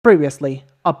Previously,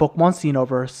 a Pokemon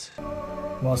Xenoverse.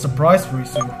 Well, surprise,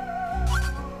 Rizu.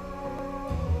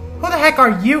 Who the heck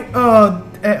are you?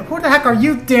 Who the heck are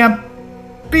you, damn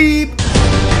beep?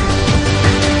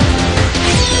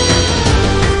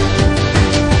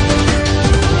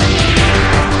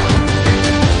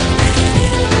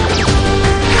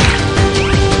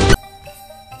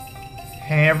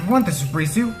 Hey everyone, this is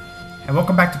Rizu, and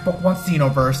welcome back to Pokemon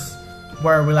Xenoverse,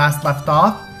 where we last left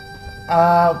off.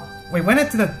 We went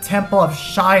into the Temple of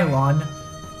Shylon,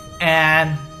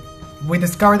 and we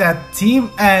discovered that Team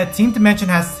Dimension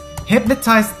has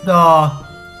hypnotized the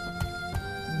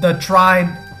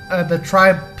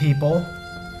tribe people,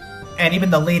 and even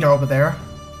the leader over there.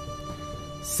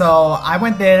 So I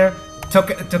went there,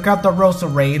 took out the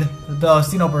Roserade, the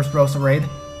Xenoverse Roserade,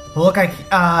 who looked like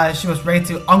she was ready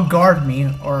to unguard me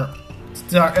or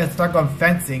start going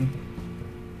fencing.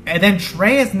 And then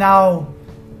Trey is now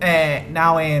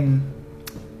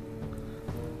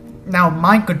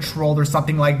mind controlled or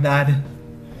something like that,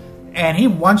 and he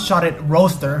one-shotted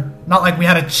Roaster. Not like we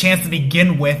had a chance to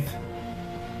begin with.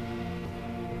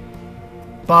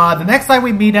 But the next time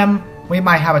we meet him, we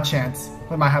might have a chance.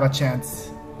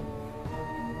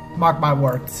 Mark my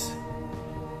words.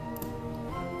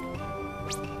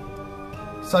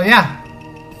 So yeah.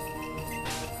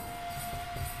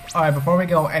 Alright, before we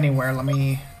go anywhere, let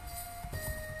me...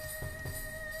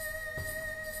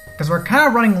 because we're kind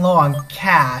of running low on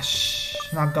cash,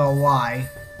 not gonna lie.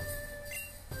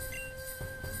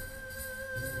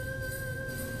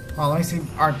 Oh, let me see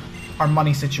our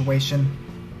money situation.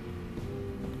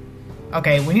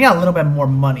 Okay, we need a little bit more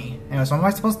money. Anyway, so what am I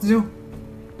supposed to do?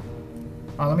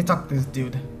 Oh, let me talk to this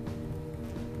dude.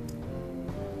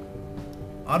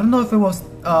 I don't know if it was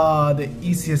the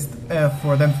easiest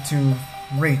for them to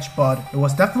reach, but it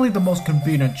was definitely the most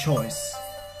convenient choice.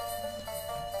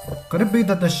 Could it be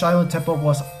that the Shylon Temple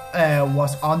was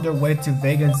on their way to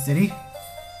Vegan City?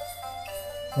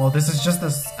 Well, this is just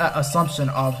an assumption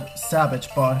of Savage,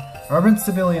 but urban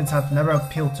civilians have never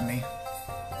appealed to me.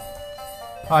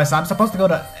 Alright, so I'm supposed to go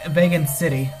to Vegan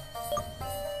City.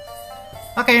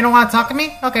 Okay, you don't want to talk to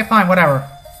me? Okay, fine, whatever.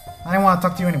 I didn't want to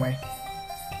talk to you anyway.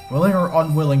 Willing or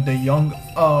unwilling, the young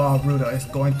Ruda is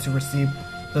going to receive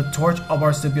the torch of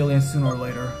our civilians sooner or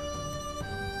later.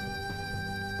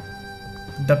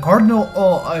 The cardinal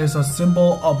is a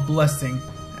symbol of blessing,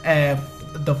 and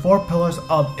the 4 pillars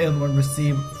of Idlin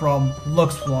received from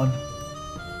Luxflon.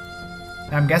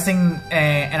 I'm guessing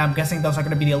those are going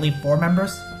to be the Elite 4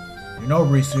 members. You know,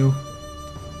 Rizu,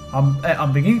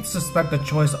 I'm beginning to suspect the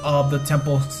choice of the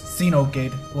temple's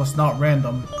Xenogate was not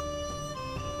random.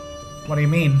 What do you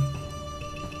mean?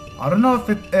 I don't know if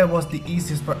it was the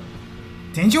easiest, but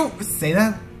didn't you say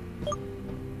that?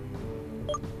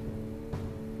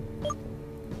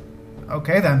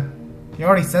 Okay then, you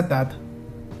already said that.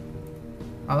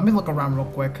 Let me look around real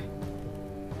quick.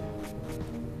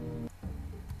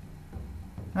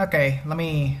 Okay, let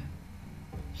me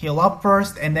heal up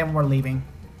first and then we're leaving.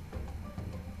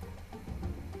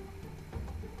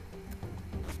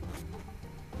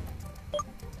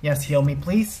 Yes, heal me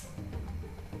please.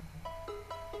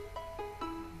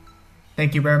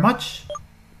 Thank you very much.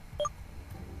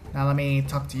 Now let me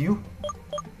talk to you.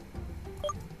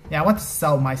 Yeah, I want to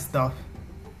sell my stuff.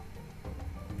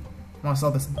 I want to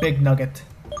sell this big nugget.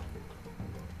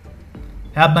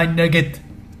 Have my nugget!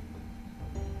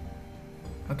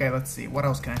 Okay, let's see. What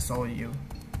else can I sell you?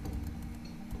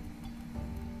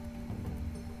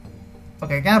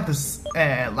 Okay, I got this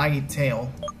laggy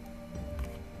tail.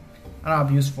 I don't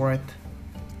have use for it.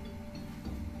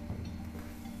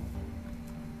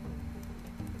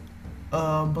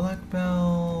 Black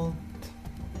belt.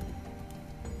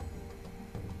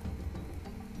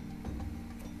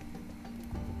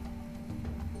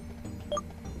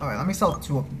 Alright, let me sell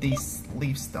 2 of these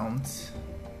leaf stones.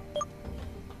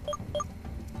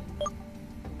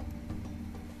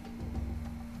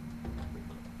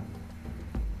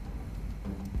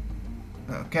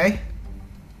 Okay.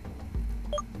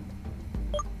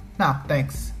 No,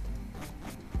 thanks.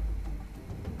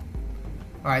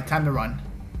 Alright, time to run.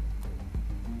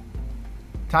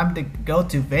 Time to go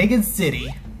to Vegan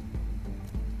City.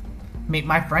 Meet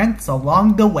my friends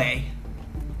along the way.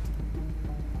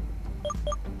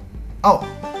 Oh,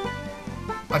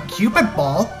 a Cupid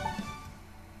ball?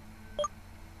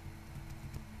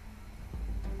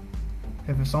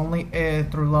 If it's only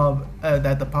through love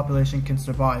that the population can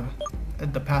survive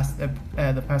the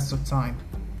passage of time.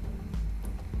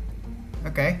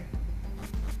 Okay.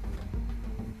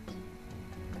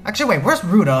 Actually, wait, where's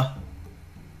Ruda?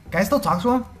 Can I still talk to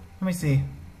him? Let me see.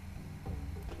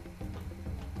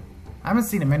 I haven't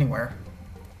seen him anywhere.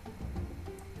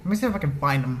 me see if I can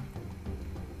find them.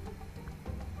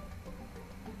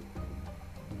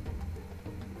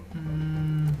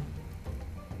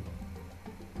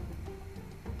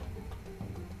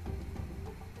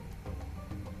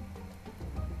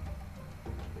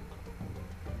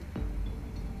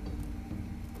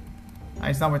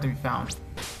 It's not where to be found.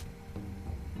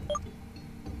 If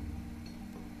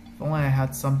only I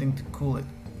had something to cool it.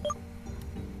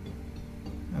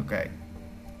 Okay.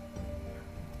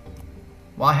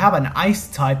 Well, I have an ice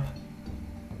type.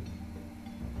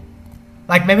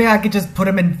 Like maybe I could just put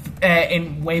him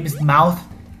in Wave's mouth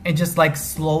and just like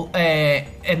slow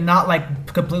and not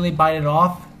like completely bite it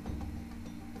off.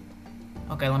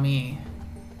 Okay, let me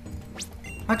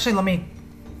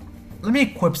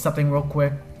equip something real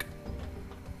quick.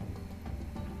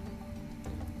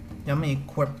 Let me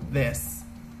equip this.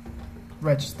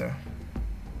 Register.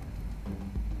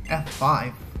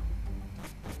 F5.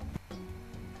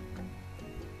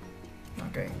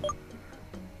 Okay.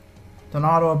 Don't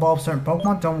auto-evolve certain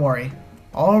Pokemon? Don't worry.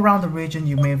 All around the region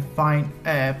you may find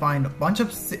a bunch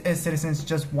of citizens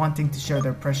just wanting to share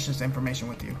their precious information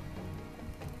with you.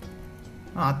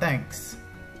 Ah, thanks.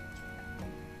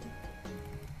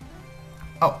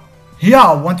 Oh.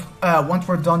 Yeah, once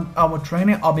we're done with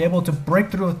training, I'll be able to break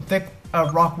through a thick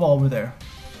rock wall over there.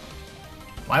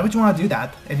 Why would you want to do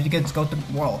that if you could just go through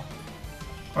the wall?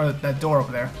 Or that door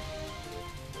over there.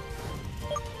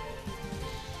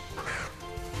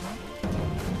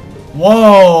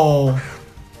 Whoa!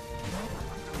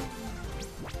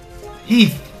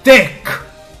 He's thick!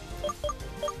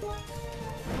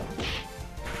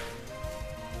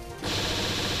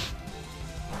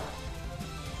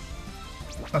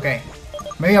 Okay,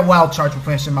 maybe a wild charge will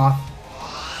finish him off.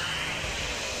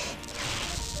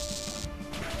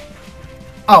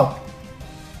 Oh,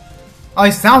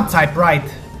 he's sound type, right?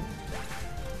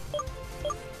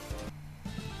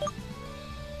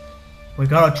 We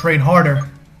gotta train harder.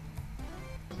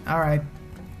 Alright.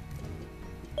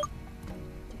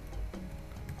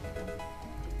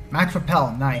 Max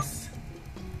Repel, nice.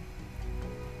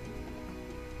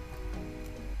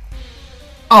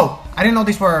 Oh, I didn't know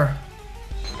these were...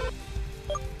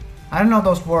 I didn't know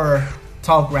those were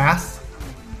tall grass.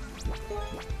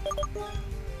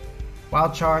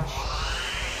 Wild charge.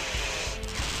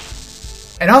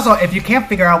 And also, if you can't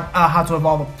figure out how to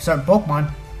evolve a certain Pokemon,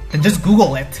 then just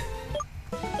Google it.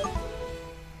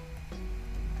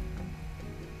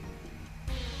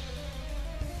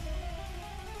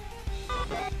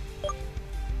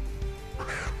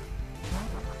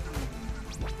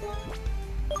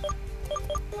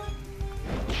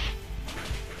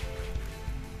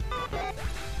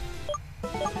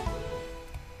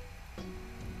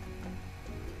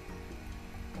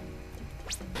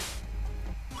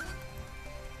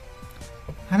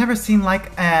 I've never seen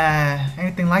like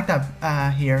anything like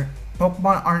that here.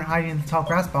 Pokemon aren't hiding in the tall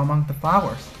grass but among the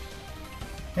flowers.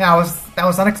 Yeah, that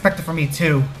was unexpected for me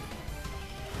too.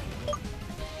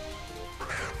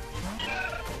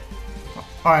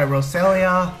 Alright,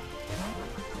 Roselia.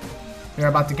 You're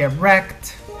about to get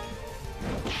wrecked.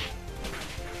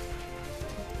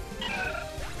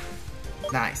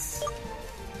 Nice.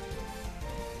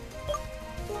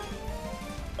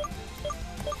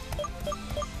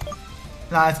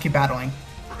 Nah, let's keep battling.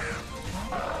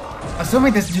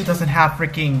 Assuming this dude doesn't have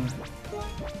freaking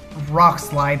rock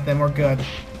slide, then we're good.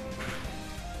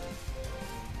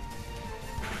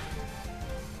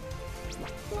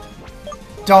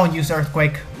 Don't use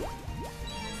Earthquake.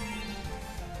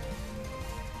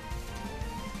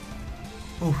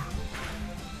 Oof.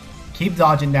 Keep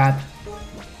dodging that.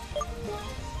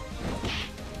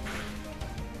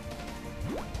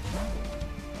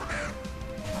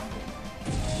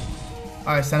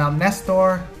 Alright, send out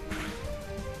Nestor.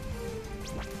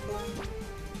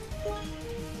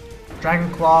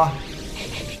 Dragon Claw.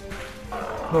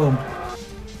 Boom.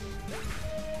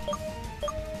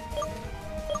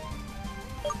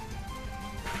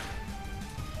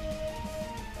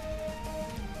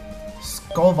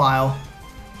 Skullvile.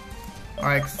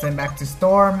 Alright, send back to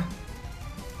Storm.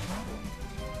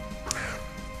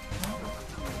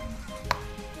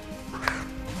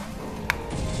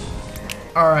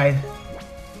 Alright.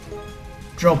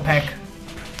 Drill Peck.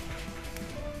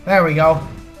 There we go.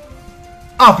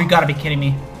 Oh, you gotta be kidding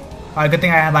me. Alright, good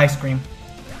thing I have ice cream.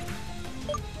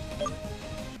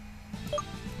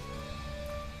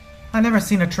 I've never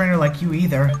seen a trainer like you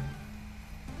either.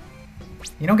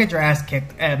 You don't get your ass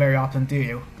kicked very often, do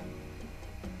you?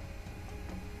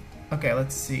 Okay,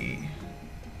 let's see.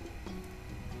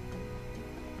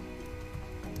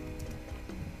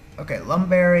 Okay,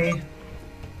 Lumberry.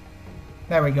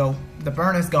 There we go. The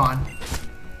burn is gone.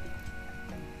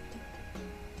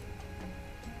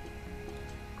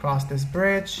 Cross this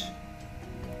bridge.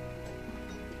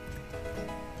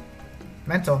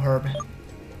 Mental herb.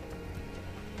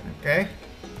 Okay.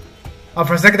 Oh,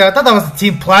 for a second I thought that was a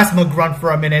Team Plasma grunt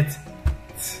for a minute.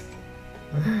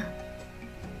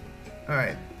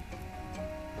 Alright.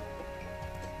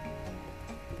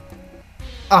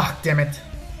 Ah, damn it.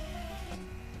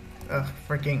 Ugh,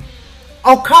 freaking.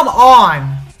 Oh, come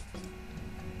on!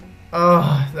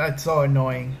 Ugh, that's so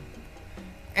annoying.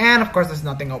 And of course, there's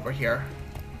nothing over here.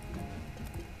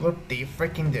 What do you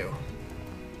freaking do?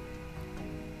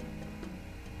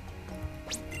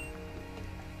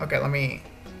 Okay, let me.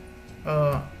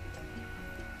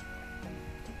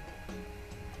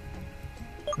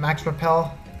 Max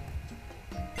repel.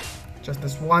 Just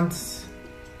this once.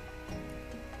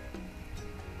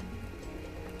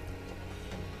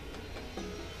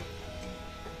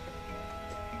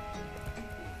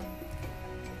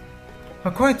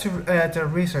 According to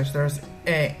research, there's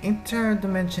an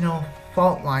interdimensional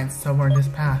fault line somewhere in this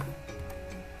path.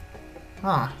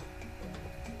 Huh.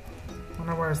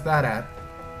 Wonder where's that at?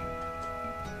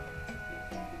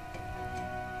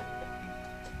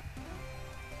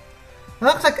 It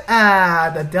looks like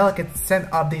the delicate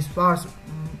scent of these flowers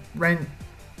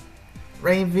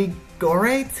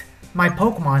reinvigorate my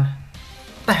Pokemon.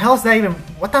 What the hell is that even?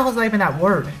 What the hell is that even that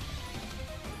word?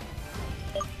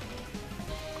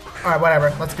 Alright,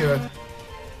 whatever. Let's do it.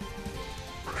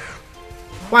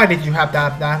 Why did you have to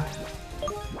have that?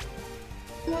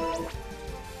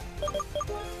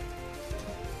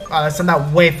 Oh, let's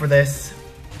not wait for this.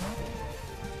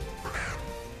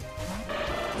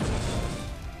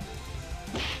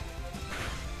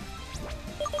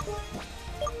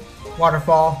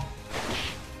 Waterfall.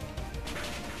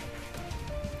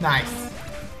 Nice.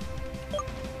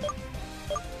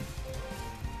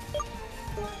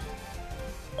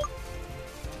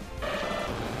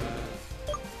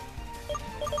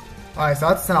 Alright, so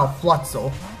let's send out Flutzel,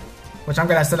 which I'm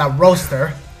gonna send out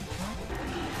Roaster.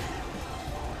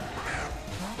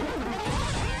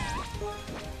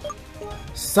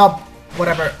 Sub,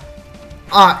 whatever.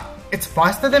 It's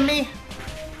faster than me?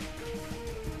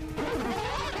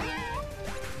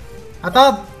 I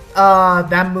thought,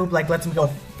 that move, like, lets me go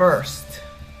first.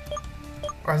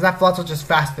 Or is that Flutzel just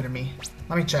faster than me?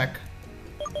 Let me check.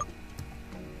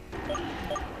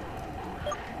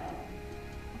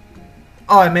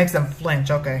 Oh, it makes them flinch,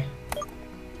 okay.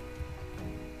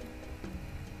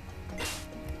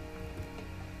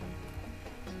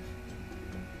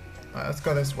 Let's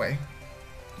go this way.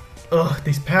 Ugh,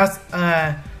 these paths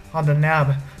on the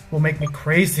nab will make me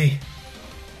crazy.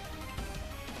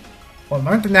 Well,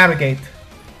 learn to navigate.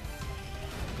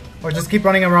 Or just keep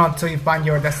running around until you find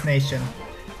your destination.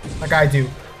 Like I do.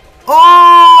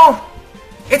 Oh!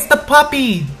 It's the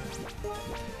puppy!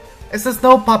 It's the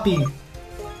snow puppy.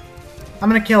 I'm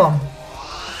gonna kill him.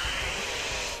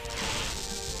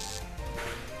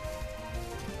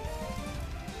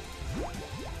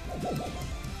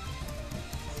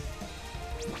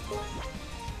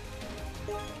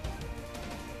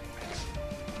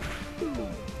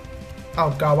 Oh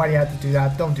god, why do you have to do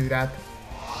that? Don't do that.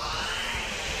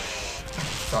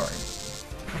 Sorry.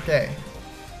 Okay.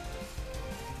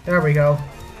 There we go.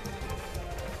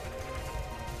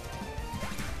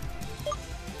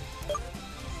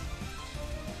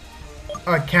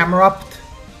 Alright, camera up.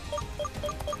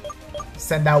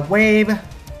 Send out wave.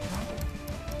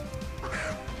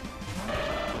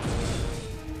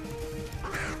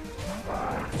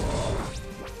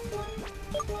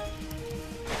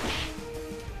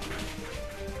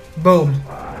 Boom.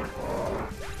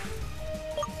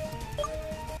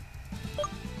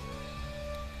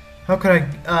 How could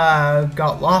I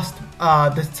got lost?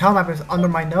 This town map is under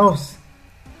my nose.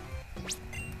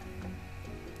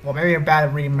 Well, maybe I'm bad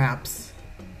at reading maps.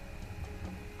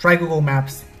 Try Google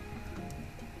Maps.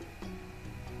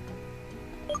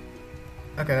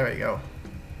 Okay, there we go.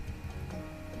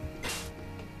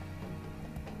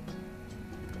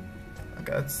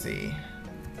 Okay, let's see.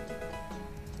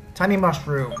 Tiny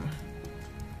mushroom.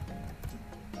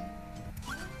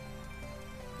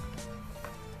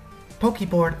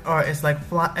 Pokeboard is like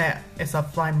it's a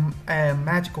flying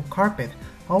magical carpet,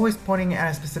 always pointing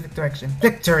at a specific direction.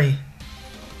 Victory.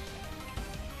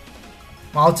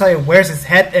 Well, I'll tell you where's his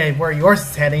head. Where yours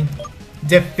is heading.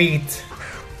 Defeat.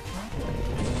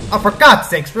 Oh, for God's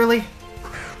sakes, really?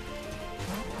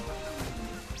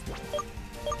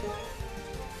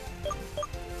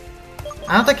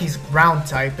 I don't think he's ground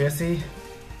type, is he?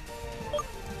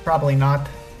 Probably not.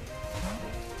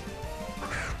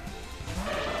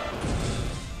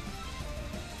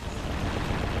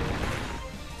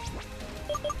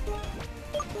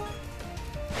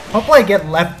 Hopefully I get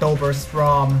leftovers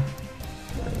from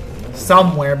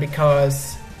somewhere,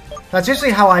 because that's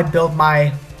usually how I build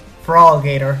my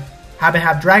Feraligatr.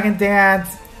 Have Dragon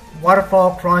Dance,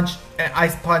 Waterfall, Crunch, and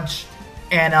Ice Punch,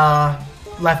 and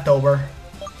leftover.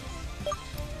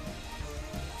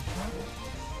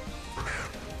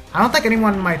 I don't think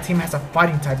anyone in my team has a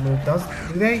fighting type move,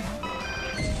 do they?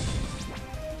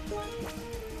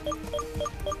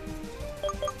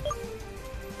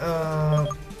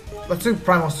 Let's do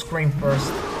Primal Scream first.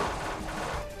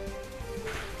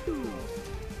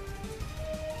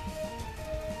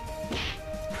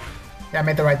 Yeah, I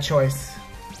made the right choice.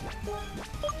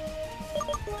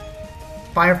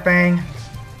 Fire Fang.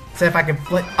 See if I can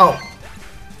flip. Oh.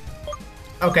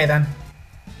 Okay then.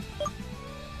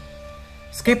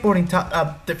 Skateboarding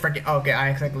different. Okay, I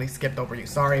accidentally skipped over you.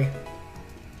 Sorry.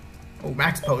 Oh,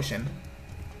 Max Potion.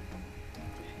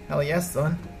 Hell yes,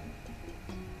 son.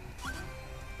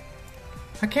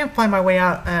 I can't find my way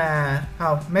out.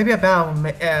 Oh, maybe a battle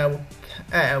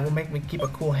will make me keep a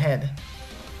cool head.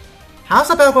 How's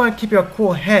a battle going to keep you a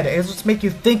cool head? It'll just make you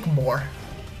think more.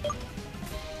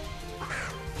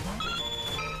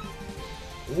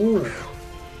 Ooh.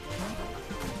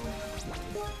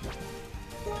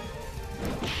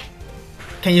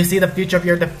 Can you see the future of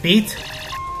your defeat?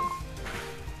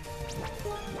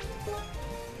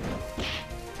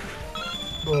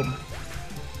 Boom.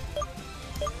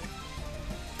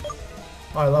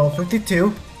 Alright, level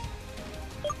 52.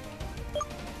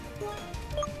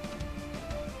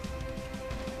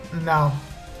 No.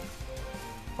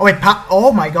 Oh wait,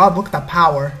 oh my god, look at the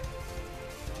power.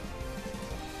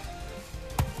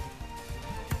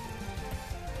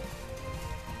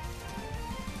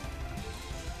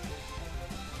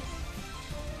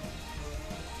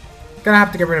 Gonna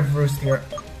have to get rid of Roost here.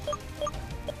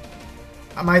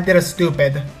 I might did a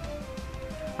stupid.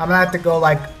 I'm gonna have to go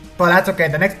like, but that's okay.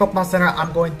 The next Pokemon Center,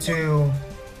 I'm gonna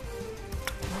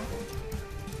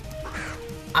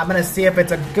see if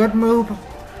it's a good move.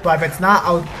 But if it's not,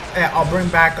 I'll bring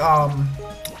back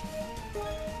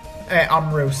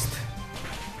Roost.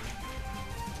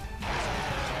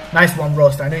 Nice one,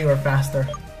 Roast. I knew you were faster.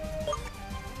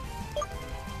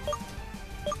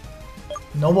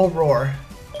 Noble Roar.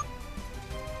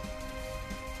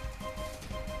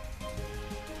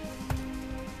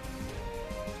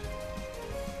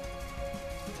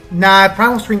 Nah,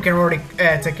 Primal Scream can already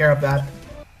take care of that.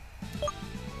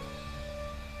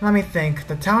 Let me think.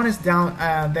 The town is down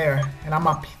there, and I'm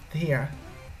up here.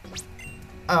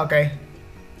 Okay.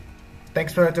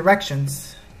 Thanks for the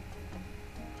directions.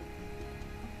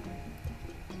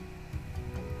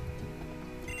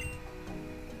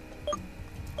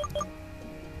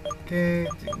 Okay,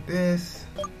 do this.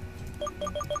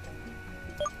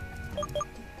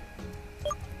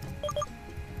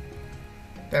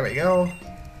 There we go.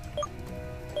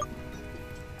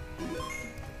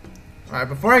 Alright,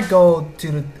 before I go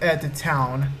to the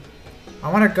town,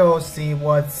 I want to go see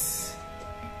what's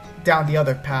down the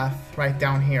other path, right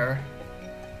down here.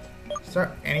 Is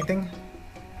there anything?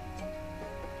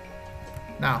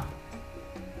 No.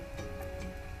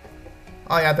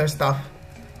 Oh yeah, there's stuff.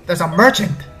 There's a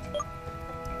merchant!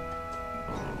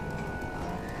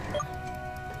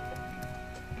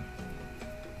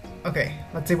 Okay,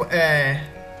 let's see what,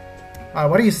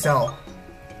 what do you sell?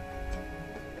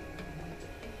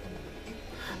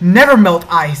 Never melt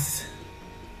ice!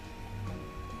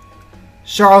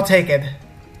 Sure, I'll take it.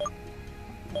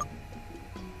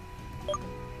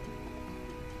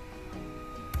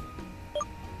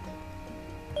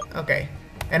 Okay,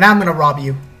 and I'm gonna rob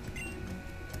you.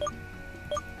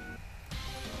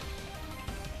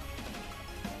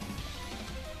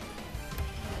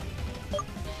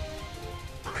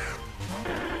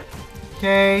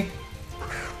 Okay.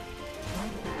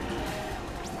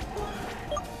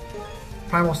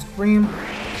 Primal Scream.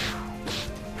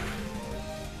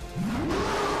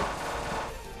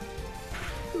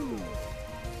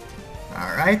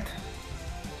 Alright.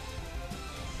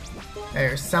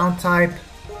 There's Sound type,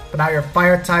 but now you're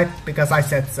Fire type because I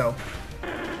said so.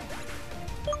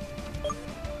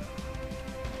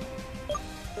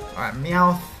 Alright,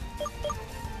 Meowth.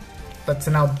 Let's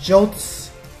send out Jolts.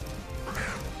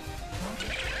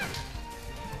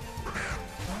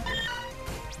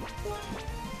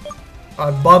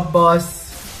 Bug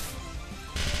Buzz.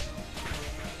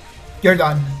 You're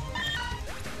done.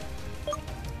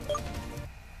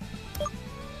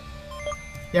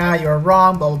 Yeah, you're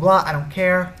wrong, blah blah blah, I don't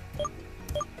care.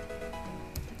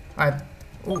 Alright.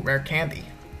 Ooh, rare candy.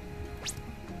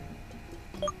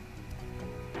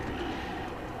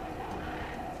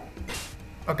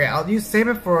 Okay, save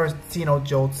it for Xeno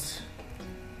Jolts.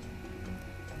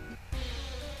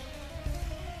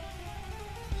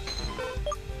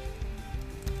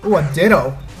 Ooh, a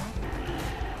Ditto.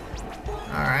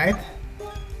 Alright.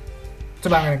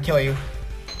 So I'm gonna kill you.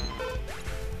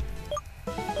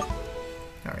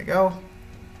 There we go.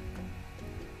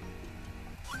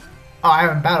 Oh, I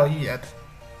haven't battled you yet.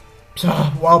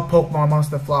 Wild Pokemon amongst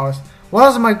the flowers. What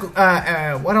else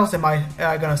am I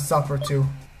gonna suffer to?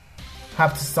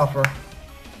 Have to suffer?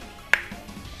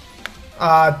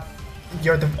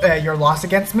 Your loss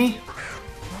against me?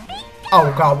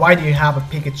 Oh god, why do you have a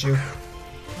Pikachu?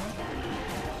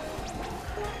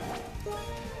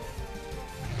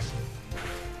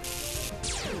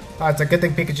 Oh, it's a good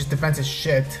thing Pikachu's defense is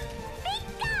shit.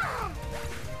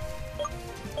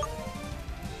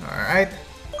 Alright.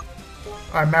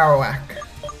 Alright, Marowak.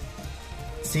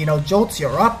 Xeno Jolts,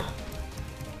 you're up.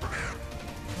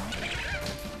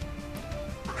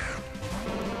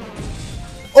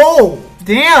 Oh,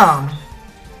 damn!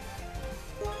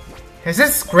 Is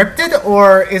this scripted,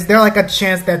 or is there like a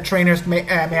chance that trainers may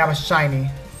have a shiny?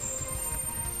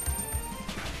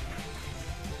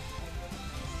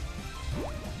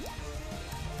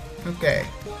 Okay.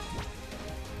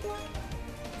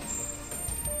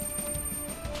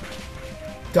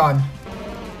 Done.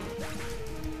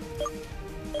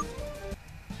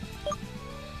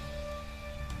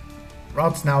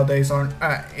 Routes nowadays aren't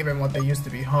even what they used to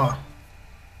be, huh?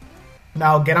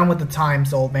 Now get on with the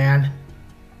times, old man.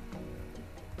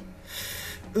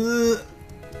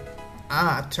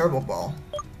 Turbo Ball.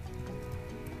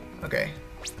 Okay.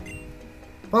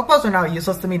 Pokeballs are now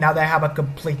useless to me now that I have a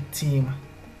complete team.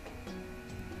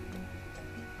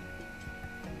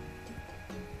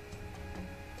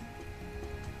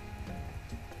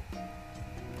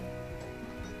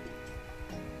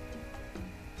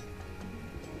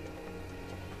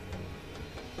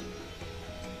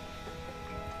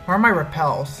 Where are my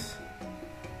repels?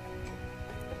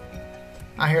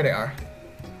 Ah, here they are.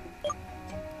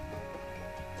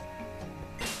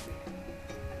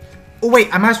 Oh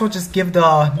wait, I might as well just give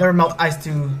the Never Melt Ice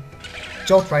to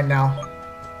Jolt right now.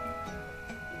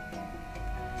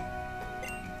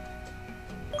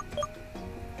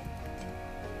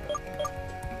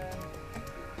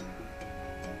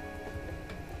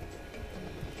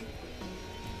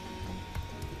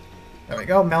 There we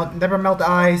go, Never Melt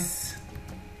Ice.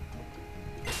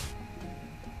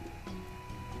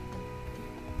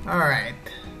 Alright.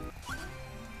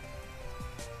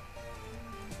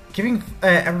 Giving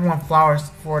everyone flowers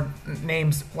for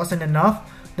names wasn't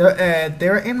enough.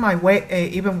 They're in my way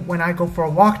even when I go for a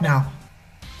walk now.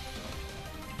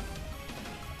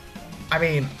 I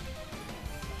mean...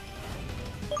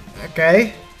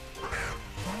 Okay.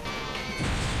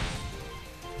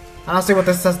 I don't see what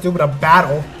this has to do with a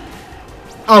battle.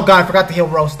 Oh god, I forgot to heal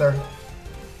Roaster.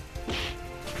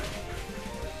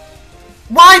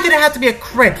 Why did it have to be a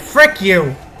crit? Frick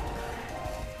you!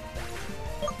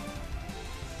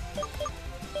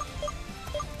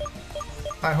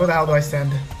 Alright, who the hell do I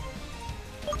send?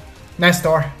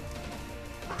 Nestor.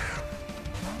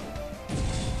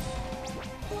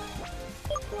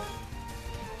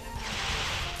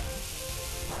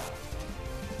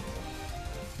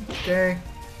 Okay.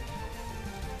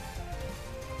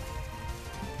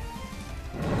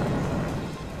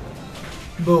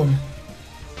 Boom.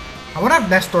 I wonder if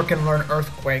Nestor can learn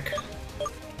Earthquake.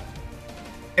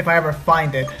 If I ever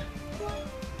find it.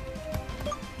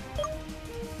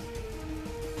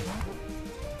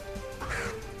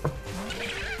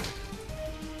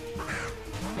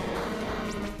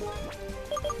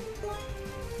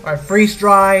 Alright, Freeze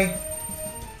Dry.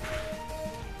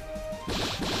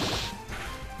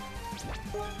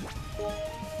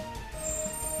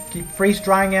 Keep freeze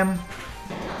drying him.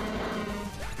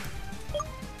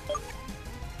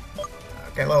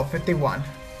 Okay, level 51.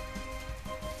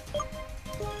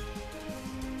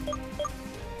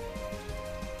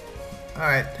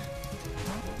 Alright.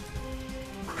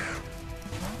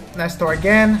 Nestor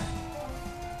again.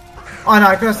 Oh no,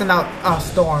 I could have sent out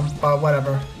Storm, but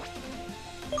whatever.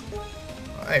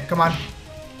 Hey, come on.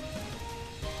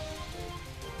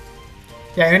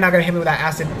 Yeah, you're not gonna hit me with that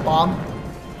acid bomb.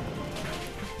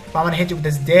 But I'm gonna hit you with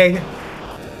this dig.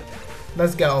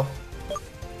 Let's go.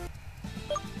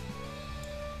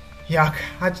 Yuck.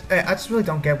 I just really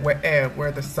don't get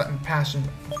where the sudden passion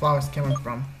for flowers coming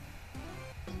from.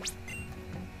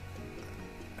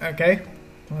 Okay.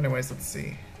 Well, anyways, let's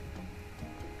see.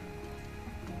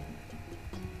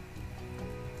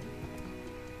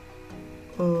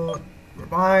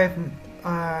 Revive.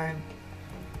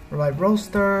 Revive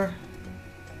Roaster.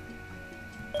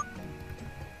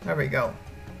 There we go.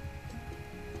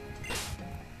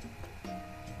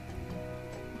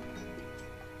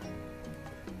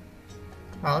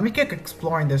 Let me keep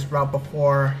exploring this route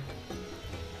before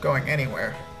going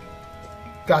anywhere.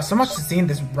 Got so much to see in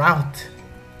this route.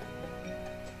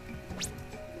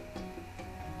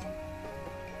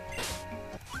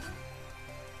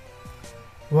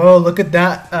 Whoa, look at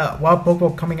that wild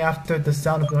Pokemon coming after the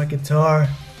sound of my guitar.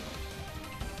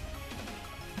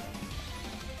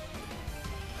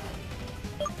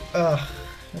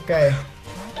 Okay.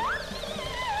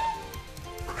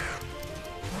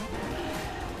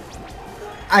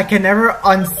 I can never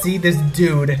unsee this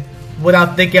dude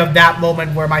without thinking of that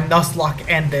moment where my Nuzlocke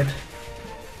ended.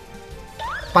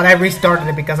 But I restarted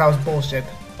it because I was bullshit.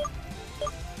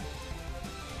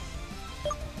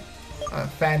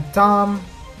 Phantom.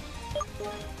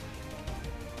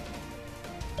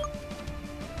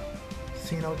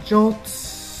 Xeno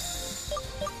Jolts.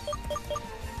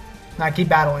 Now keep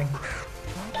battling.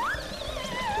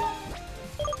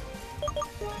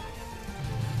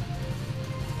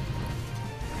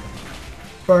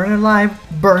 Burn it alive,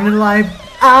 burn it alive,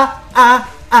 ah,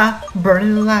 ah, ah,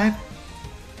 burn it alive.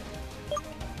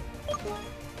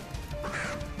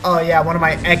 Oh yeah, one of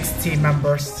my ex-team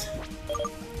members.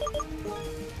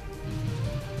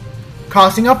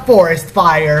 Causing a forest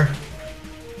fire.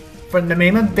 For the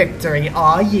name of victory,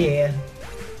 aw yeah.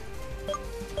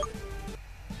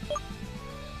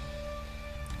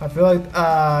 I feel like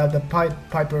the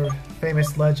Piper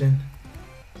famous legend.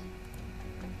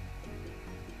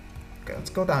 Okay,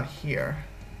 let's go down here.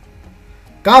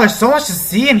 God, there's so much to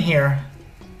see in here.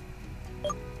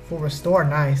 Full restore,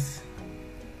 nice.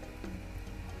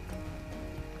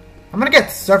 I'm gonna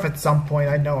get surf at some point,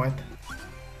 I know it.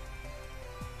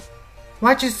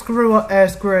 Why'd you screw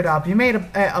it up? You made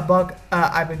a bug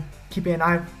I've been keeping an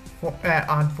eye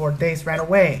on for days ran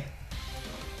away.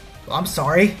 Well, I'm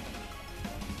sorry.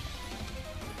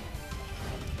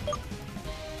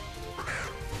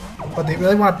 But they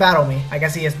really want to battle me. I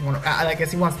guess he is. I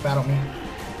guess he wants to battle me.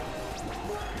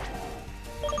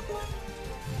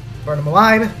 Burn him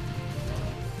alive.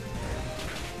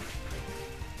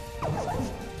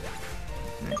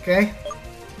 Okay.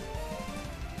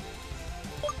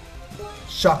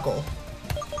 Shuckle.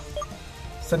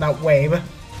 Send out Wave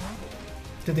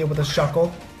to deal with the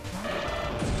Shuckle.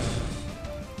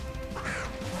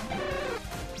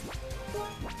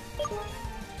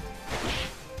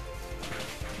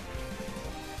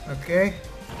 Okay.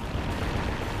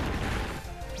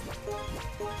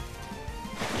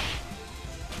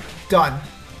 Done.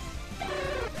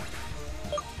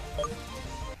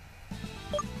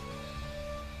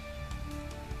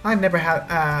 I never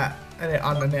had it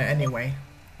on the net anyway.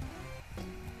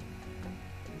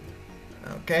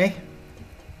 Okay.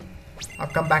 I'll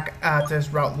come back to this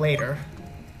route later.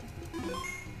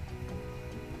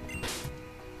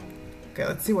 Okay,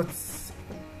 let's see what's...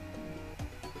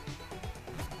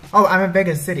 Oh, I'm in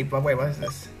Vegas City, but wait, what is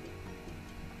this?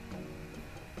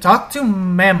 Talk to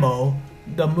Memo,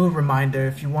 the move reminder,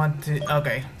 if you want to...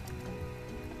 Okay.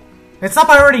 It's stuff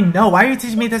I already know. Why are you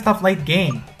teaching me this stuff late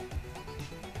game?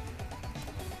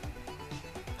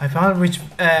 I found Rich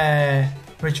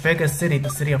Vegas City, the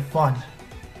city of fun.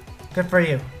 Good for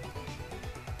you.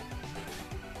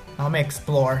 Let me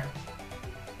explore.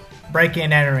 Breaking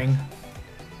and entering.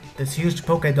 This huge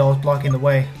Pokédoll is blocking the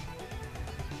way.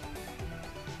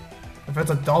 If it's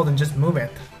a doll, then just move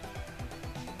it.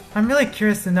 I'm really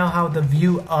curious to know how the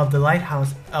view of the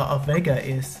lighthouse of Vega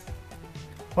is.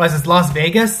 What is this, Las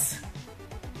Vegas?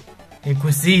 In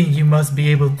cuisine, you must be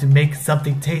able to make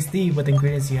something tasty with the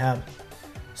ingredients you have.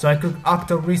 So I cook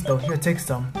Octo Risto. Here, take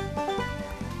some.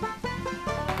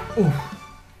 Ooh.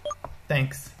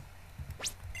 Thanks.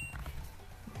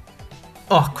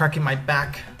 Oh, cracking my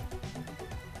back.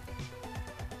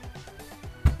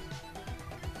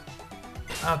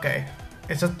 Okay.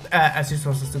 It's just as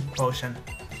usual, it's a super potion,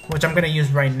 which I'm gonna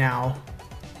use right now.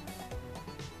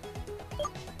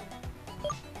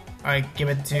 Alright, give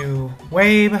it to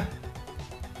Wave.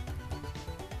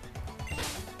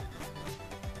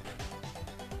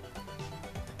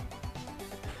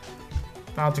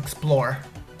 Now let's explore.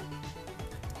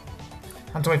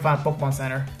 Until we find a Pokemon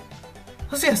Center.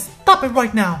 Let's stop it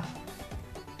right now!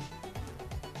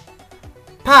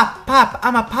 Pop! Pop!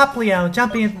 I'm a Poplio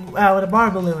jumping with a bar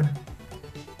balloon.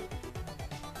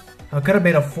 I could have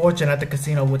made a fortune at the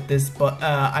casino with this, but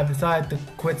I decided to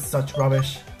quit such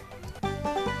rubbish.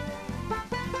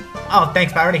 Oh,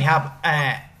 thanks, but I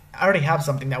already have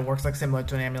something that works like similar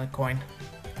to an amulet coin.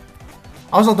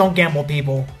 Also, don't gamble,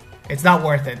 people. It's not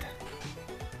worth it.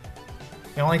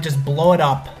 You only just blow it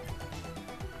up.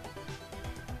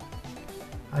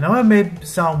 I know it may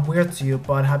sound weird to you,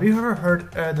 but have you ever heard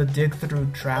the dig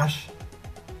through trash?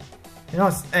 You know,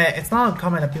 it's not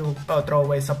uncommon that people throw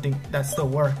away something that still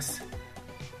works.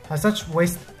 Such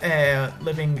waste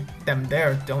leaving them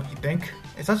there, don't you think?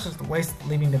 It's such a waste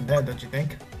leaving them there, don't you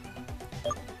think?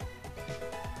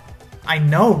 I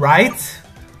know, right?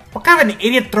 What kind of an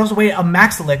idiot throws away a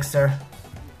max elixir?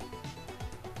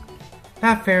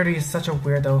 That fairy is such a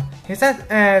weirdo. He said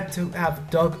to have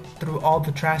dug through all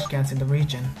the trash cans in the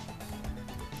region.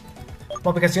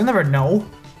 Well, because you'll never know.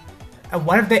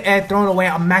 What if they thrown away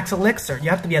a max elixir? You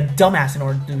have to be a dumbass in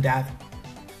order to do that.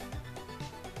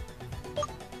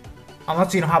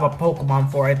 Unless you don't have a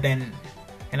Pokemon for it, then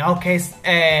in our case,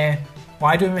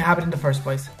 why do we have it in the first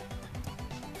place?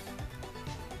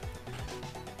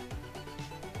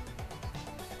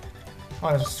 Oh,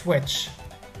 there's a switch.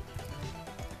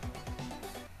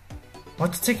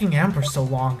 What's taking Amber so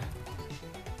long?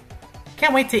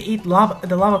 Can't wait to eat the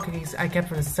lava cookies I kept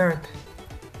for dessert.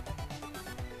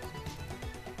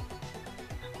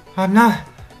 I'm not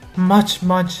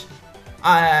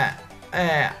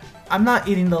I'm not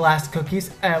eating the last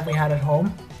cookies we had at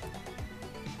home.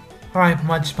 Alright,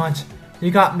 Munch.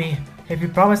 You got me. If you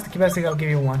promise to keep us, I'll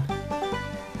give you one.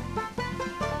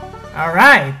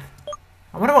 Alright.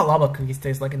 I wonder what lava cookies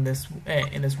taste like in this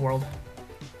world.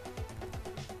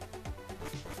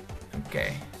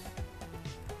 Okay.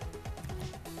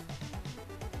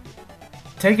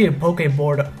 Taking a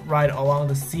Pokeboard ride along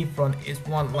the seafront is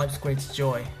one of life's great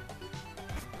joy.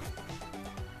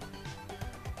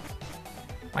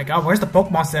 My god, where's the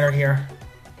Pokemon Center here?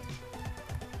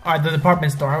 Alright, the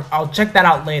department store. I'll check that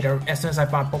out later as soon as I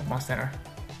find Pokemon Center.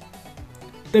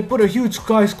 They put a huge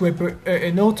skyscraper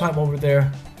in no time over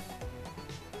there.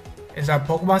 Is our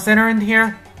Pokemon Center in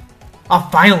here? Oh,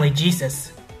 finally,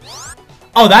 Jesus.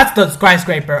 Oh, that's the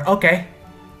skyscraper. Okay.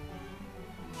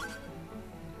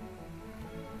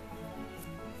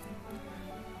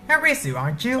 You're Rizu,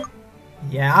 aren't you?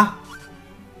 Yeah.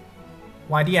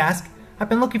 Why do you ask? I've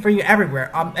been looking for you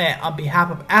everywhere. On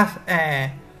behalf of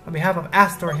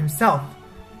Astor himself.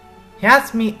 He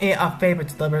asked me a favor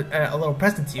to deliver a little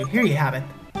present to you. Here you have it.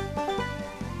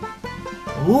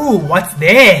 Ooh, what's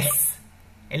this?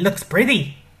 It looks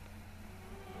pretty.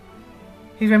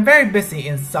 He's been very busy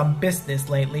in some business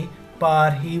lately,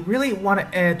 but he really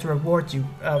wanted to reward you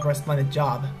for a splendid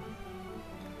job.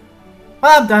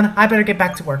 Well, I'm done. I better get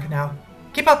back to work now.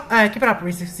 Keep it up,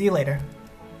 Rizu. See you later.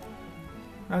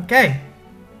 Okay.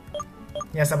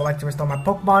 Yes, I would like to restore my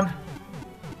Pokemon.